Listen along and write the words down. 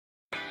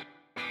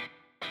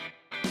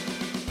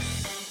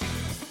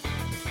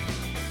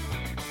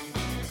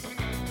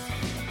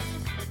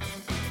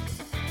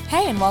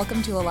Hey, and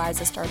welcome to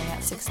Eliza Starting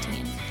at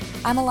 16.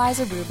 I'm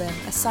Eliza Rubin,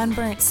 a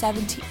sunburnt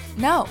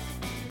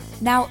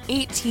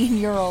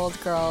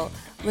 18-year-old girl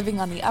living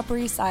on the Upper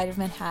East Side of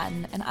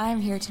Manhattan, and I'm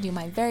here to do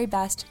my very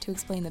best to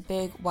explain the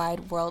big,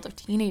 wide world of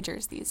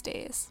teenagers these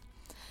days.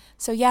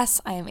 So yes,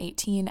 I am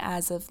 18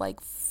 as of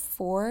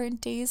 4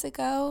 days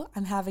ago.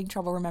 I'm having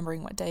trouble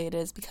remembering what day it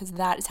is because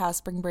that is how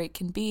spring break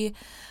can be,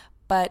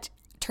 but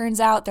turns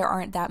out there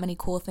aren't that many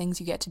cool things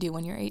you get to do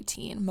when you're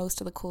 18.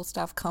 Most of the cool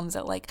stuff comes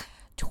at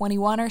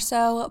 21 or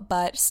so,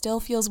 but still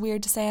feels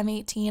weird to say I'm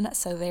 18,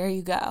 so there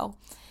you go.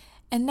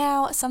 And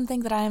now,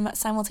 something that I'm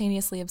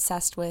simultaneously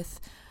obsessed with,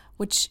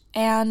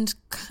 and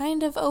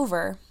kind of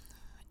over.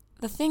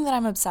 The thing that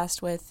I'm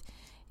obsessed with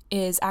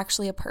is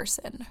actually a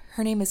person.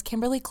 Her name is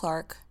Kimberly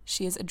Clark.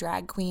 She is a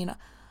drag queen,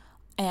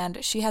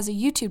 and she has a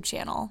YouTube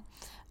channel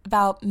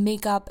about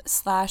makeup /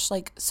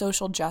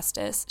 social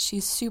justice.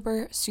 She's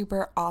super,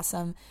 super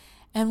awesome.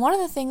 And one of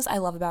the things I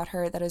love about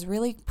her that is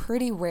really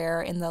pretty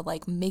rare in the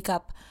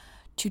makeup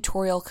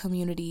tutorial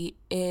community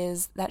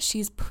is that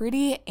she's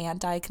pretty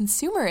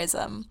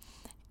anti-consumerism.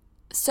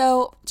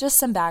 So just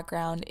some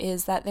background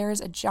is that there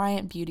is a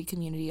giant beauty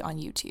community on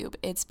YouTube.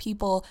 It's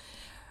people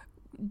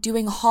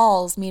doing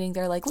hauls, meaning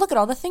they're like, look at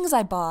all the things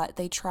I bought.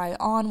 They try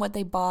on what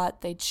they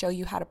bought. They show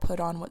you how to put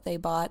on what they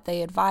bought.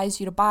 They advise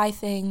you to buy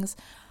things.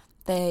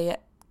 They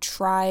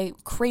try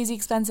crazy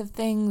expensive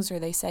things, or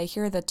they say,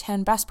 here are the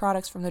 10 best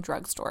products from the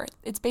drugstore.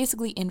 It's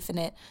basically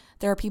infinite.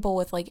 There are people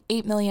with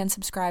 8 million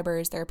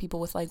subscribers. There are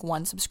people with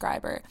 1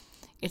 subscriber.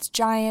 It's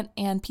giant,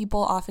 and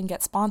people often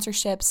get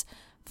sponsorships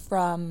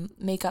from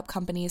makeup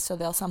companies, so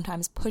they'll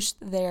sometimes push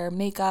their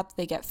makeup.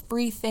 They get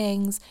free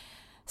things.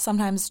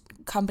 Sometimes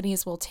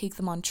companies will take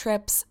them on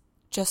trips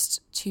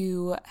just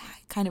to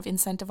kind of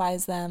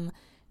incentivize them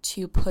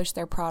to push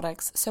their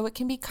products. So it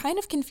can be kind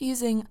of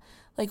confusing,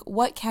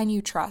 what can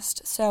you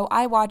trust? So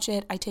I watch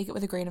it, I take it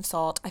with a grain of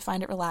salt, I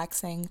find it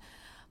relaxing,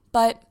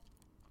 but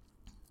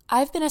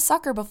I've been a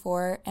sucker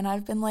before, and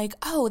I've been like,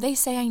 oh, they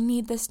say I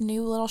need this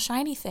new little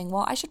shiny thing.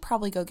 Well, I should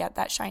probably go get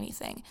that shiny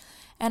thing.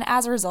 And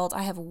as a result,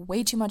 I have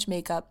way too much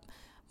makeup,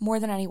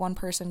 more than any one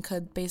person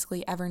could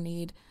basically ever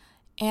need.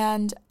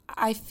 And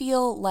I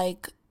feel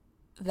like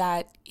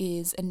that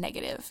is a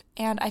negative.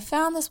 And I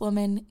found this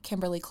woman,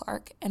 Kimberly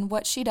Clark, and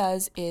what she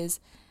does is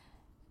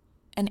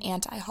an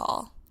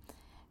anti-haul,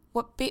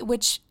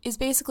 which is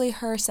basically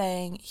her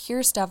saying,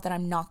 here's stuff that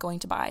I'm not going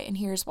to buy, and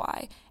here's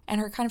why.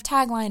 And her kind of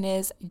tagline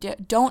is,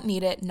 don't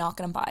need it, not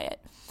going to buy it.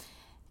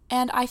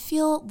 And I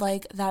feel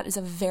like that is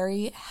a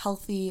very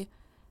healthy,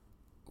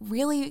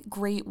 really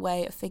great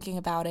way of thinking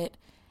about it.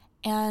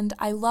 And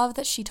I love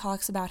that she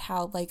talks about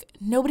how,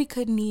 nobody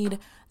could need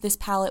this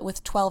palette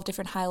with 12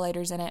 different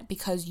highlighters in it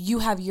because you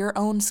have your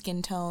own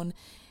skin tone.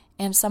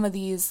 And some of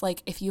these,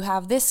 if you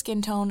have this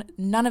skin tone,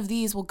 none of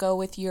these will go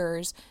with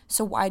yours.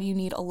 So why do you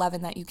need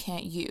 11 that you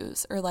can't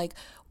use? Or,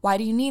 why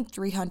do you need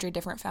 300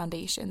 different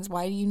foundations?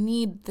 Why do you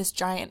need this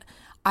giant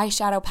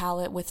eyeshadow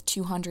palette with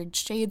 200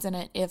 shades in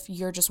it if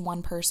you're just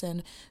one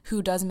person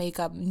who does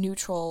makeup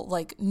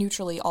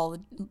neutrally all,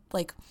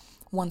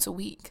 once a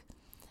week?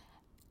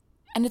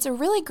 And it's a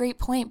really great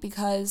point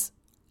because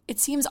it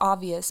seems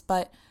obvious,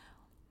 but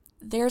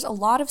there's a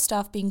lot of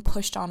stuff being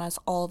pushed on us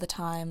all the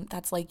time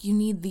that's you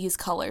need these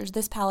colors.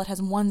 This palette has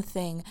one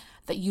thing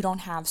that you don't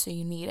have, so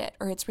you need it.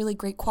 Or it's really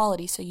great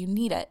quality, so you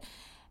need it.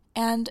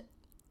 And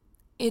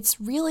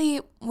it's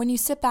really, when you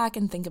sit back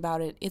and think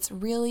about it, it's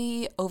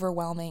really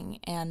overwhelming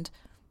and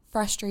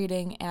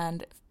frustrating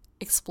and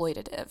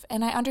exploitative.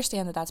 And I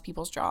understand that that's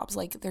people's jobs.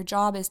 Their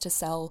job is to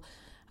sell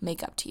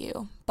makeup to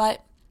you.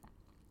 But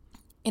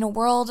in a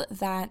world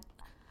that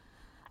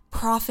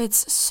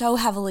profits so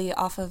heavily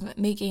off of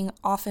making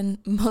often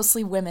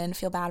mostly women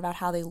feel bad about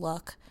how they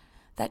look,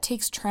 that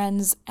takes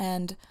trends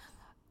and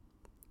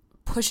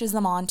pushes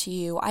them onto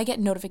you. I get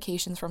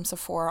notifications from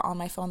Sephora on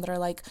my phone that are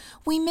like,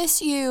 we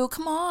miss you,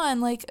 come on,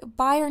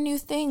 buy our new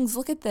things,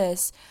 look at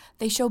this.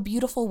 They show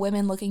beautiful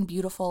women looking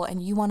beautiful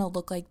and you want to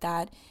look like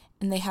that,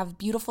 and they have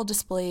beautiful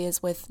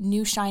displays with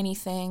new shiny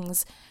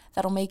things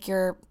that'll make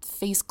your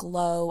face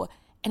glow.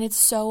 And it's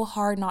so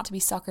hard not to be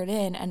suckered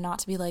in and not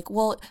to be like,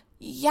 well,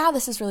 yeah,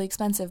 this is really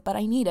expensive, but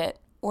I need it.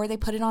 Or they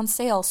put it on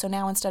sale, so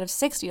now instead of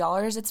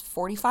 $60, it's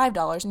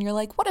 $45. And you're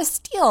like, what a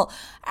steal.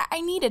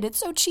 I need it. It's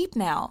so cheap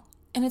now.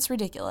 And it's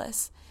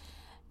ridiculous.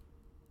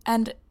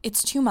 And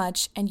it's too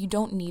much, and you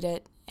don't need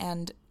it.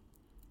 And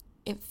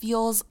it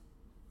feels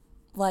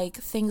like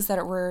things that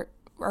are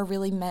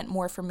really meant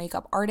more for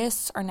makeup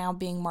artists are now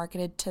being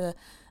marketed to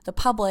the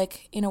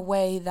public in a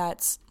way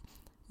that's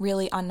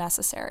really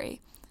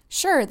unnecessary.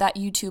 Sure, that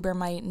YouTuber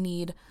might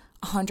need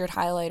 100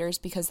 highlighters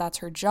because that's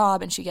her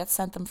job and she gets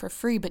sent them for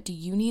free, but do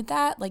you need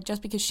that?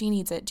 Just because she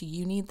needs it, do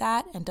you need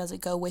that? And does it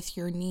go with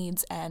your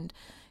needs and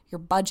your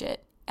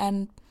budget?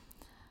 And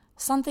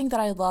something that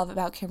I love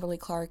about Kimberly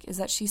Clark is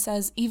that she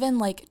says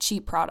even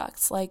cheap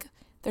products,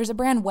 there's a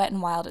brand Wet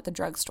n Wild at the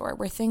drugstore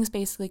where things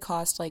basically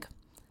cost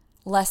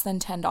less than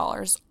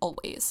 $10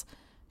 always.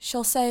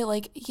 She'll say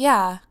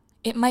yeah,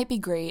 it might be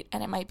great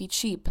and it might be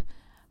cheap,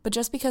 But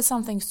just because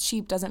something's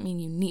cheap doesn't mean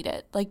you need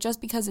it. Like,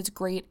 just because it's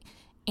great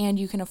and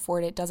you can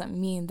afford it doesn't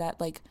mean that,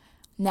 like,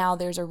 now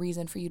there's a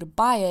reason for you to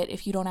buy it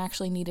if you don't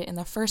actually need it in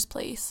the first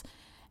place.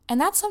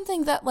 And that's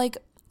something that, like,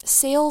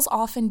 sales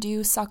often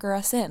do sucker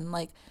us in.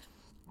 Like,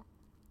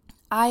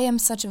 I am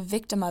such a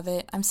victim of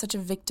it. I'm such a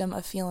victim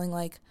of feeling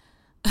like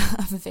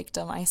a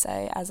victim, I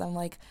say, as I'm,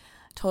 like,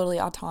 totally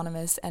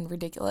autonomous and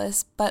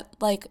ridiculous. But,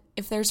 like,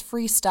 if there's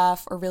free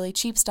stuff or really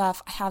cheap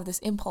stuff, I have this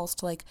impulse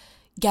to, like,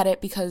 get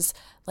it because,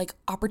 like,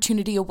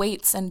 opportunity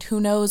awaits and who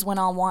knows when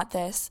I'll want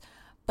this.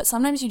 But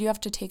sometimes you do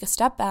have to take a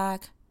step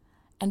back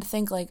and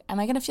think, like, am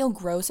I going to feel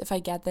gross if I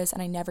get this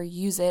and I never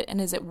use it? And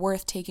is it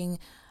worth taking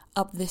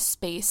up this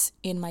space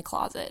in my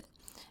closet?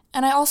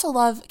 And I also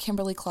love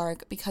Kimberly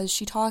Clark because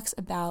she talks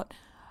about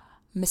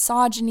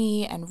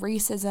misogyny and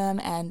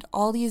racism and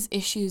all these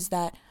issues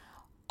that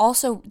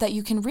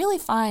you can really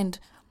find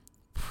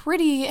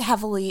pretty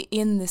heavily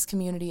in this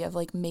community of,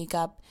 like,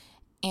 makeup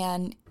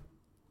and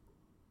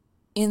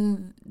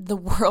in the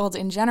world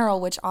in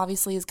general, which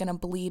obviously is going to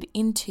bleed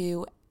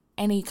into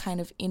any kind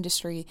of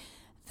industry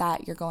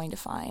that you're going to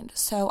find.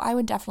 So I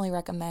would definitely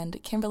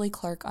recommend Kimberly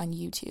Clark on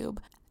YouTube.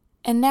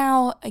 And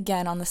now,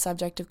 again, on the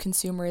subject of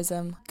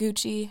consumerism,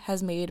 Gucci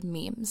has made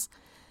memes.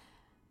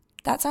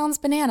 That sounds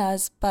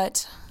bananas,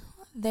 but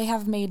they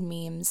have made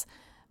memes.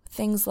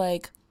 Things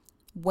like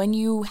when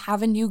you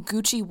have a new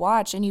Gucci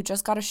watch and you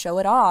just got to show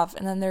it off,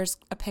 and then there's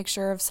a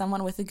picture of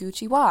someone with a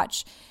Gucci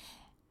watch.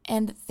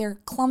 And they're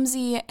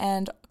clumsy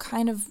and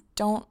kind of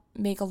don't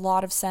make a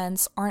lot of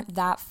sense, aren't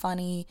that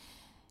funny,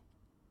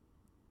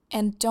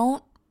 and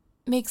don't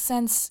make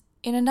sense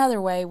in another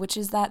way, which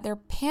is that they're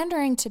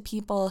pandering to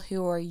people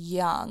who are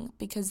young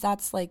because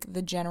that's, like,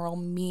 the general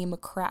meme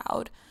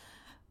crowd.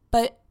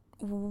 But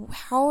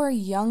how are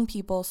young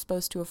people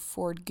supposed to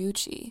afford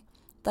Gucci?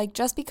 Like,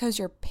 just because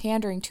you're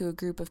pandering to a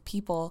group of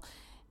people,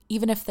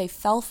 even if they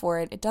fell for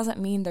it, it doesn't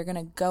mean they're going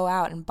to go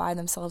out and buy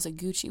themselves a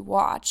Gucci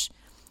watch.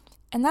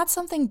 And that's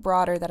something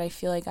broader that I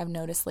feel like I've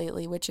noticed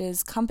lately, which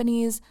is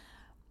companies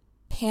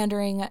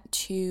pandering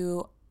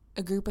to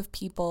a group of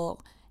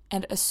people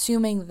and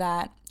assuming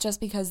that just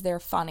because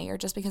they're funny or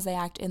just because they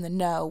act in the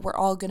know, we're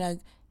all going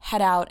to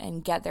head out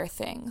and get their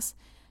things.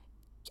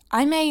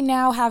 I may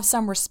now have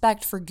some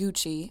respect for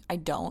Gucci. I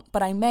don't,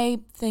 but I may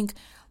think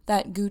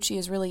that Gucci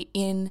is really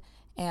in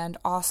and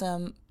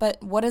awesome.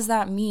 But what does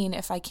that mean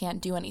if I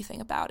can't do anything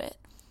about it?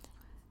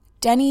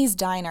 Denny's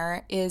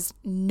Diner is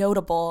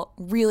notable,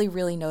 really,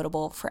 really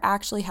notable for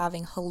actually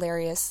having a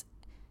hilarious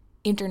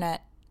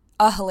internet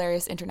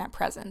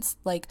presence.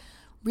 Like,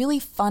 really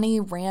funny,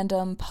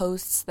 random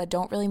posts that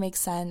don't really make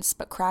sense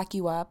but crack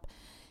you up.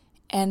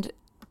 And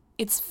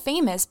it's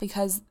famous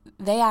because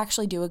they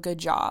actually do a good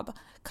job.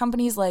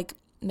 Companies like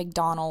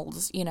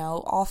McDonald's,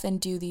 often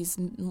do these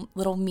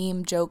little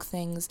meme joke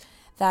things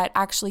that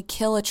actually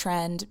kill a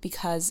trend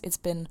because it's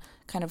been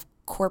kind of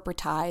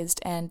corporatized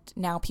and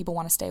now people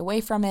want to stay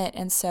away from it,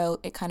 and so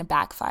it kind of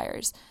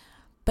backfires.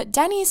 But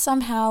Denny's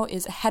somehow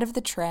is ahead of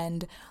the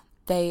trend.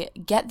 They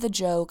get the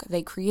joke,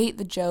 they create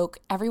the joke,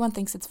 everyone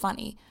thinks it's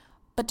funny.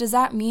 But does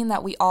that mean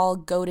that we all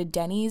go to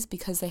Denny's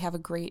because they have a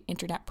great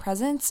internet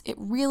presence? It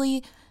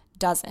really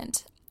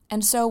doesn't.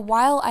 And so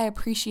while I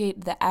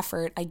appreciate the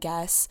effort, I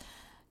guess,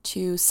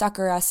 to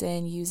sucker us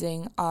in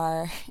using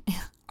our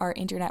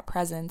internet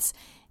presence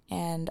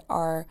and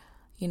our,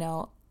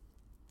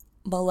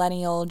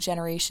 millennial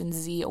Generation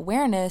Z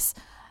awareness,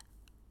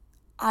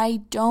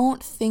 I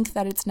don't think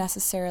that it's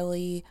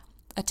necessarily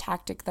a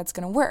tactic that's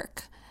going to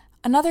work.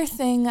 Another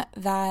thing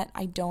that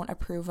I don't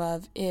approve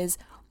of is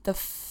the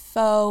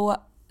faux,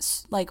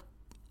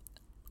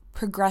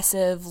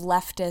 progressive,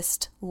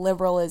 leftist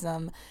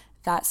liberalism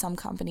that some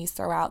companies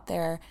throw out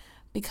there,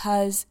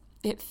 because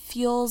it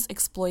feels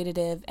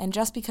exploitative. And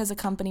just because a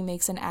company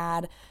makes an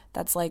ad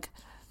that's,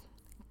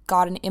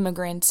 got an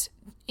immigrant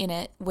in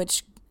it,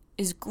 which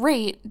is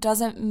great,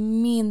 doesn't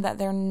mean that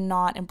they're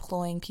not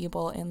employing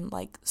people in,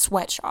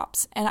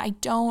 sweatshops. And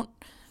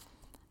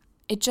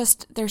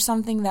there's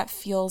something that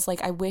feels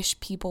like I wish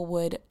people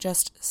would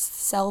just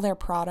sell their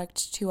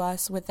product to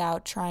us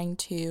without trying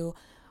to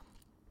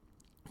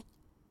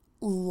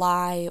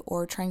lie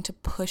or trying to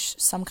push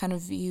some kind of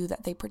view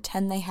that they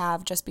pretend they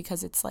have just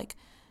because it's,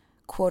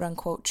 quote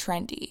unquote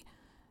trendy.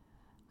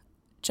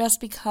 Just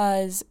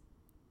because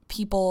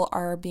people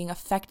are being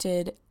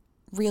affected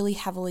really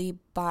heavily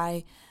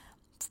by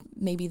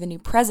maybe the new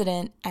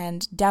president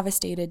and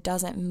devastated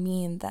doesn't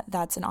mean that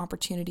that's an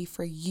opportunity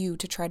for you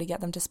to try to get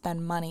them to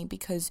spend money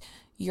because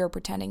you're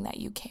pretending that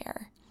you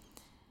care.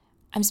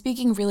 I'm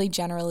speaking really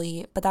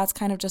generally, but that's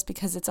kind of just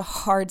because it's a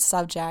hard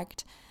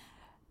subject.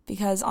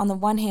 Because on the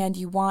one hand,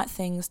 you want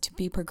things to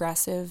be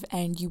progressive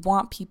and you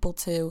want people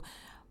to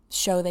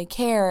show they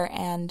care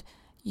and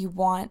you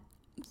want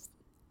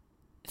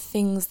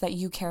things that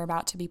you care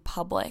about to be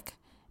public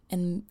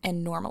and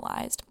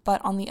normalized.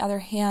 But on the other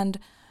hand,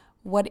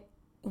 what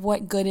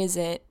good is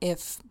it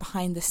if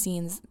behind the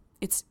scenes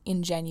it's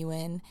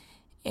ingenuine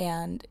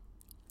and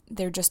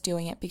they're just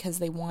doing it because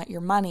they want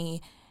your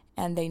money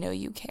and they know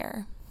you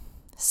care?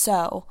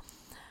 So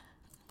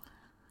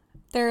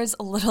there's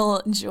a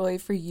little joy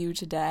for you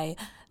today.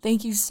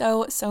 Thank you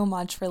so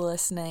much for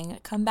listening.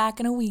 Come back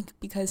in a week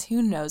because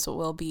who knows what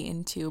we'll be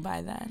into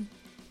by then.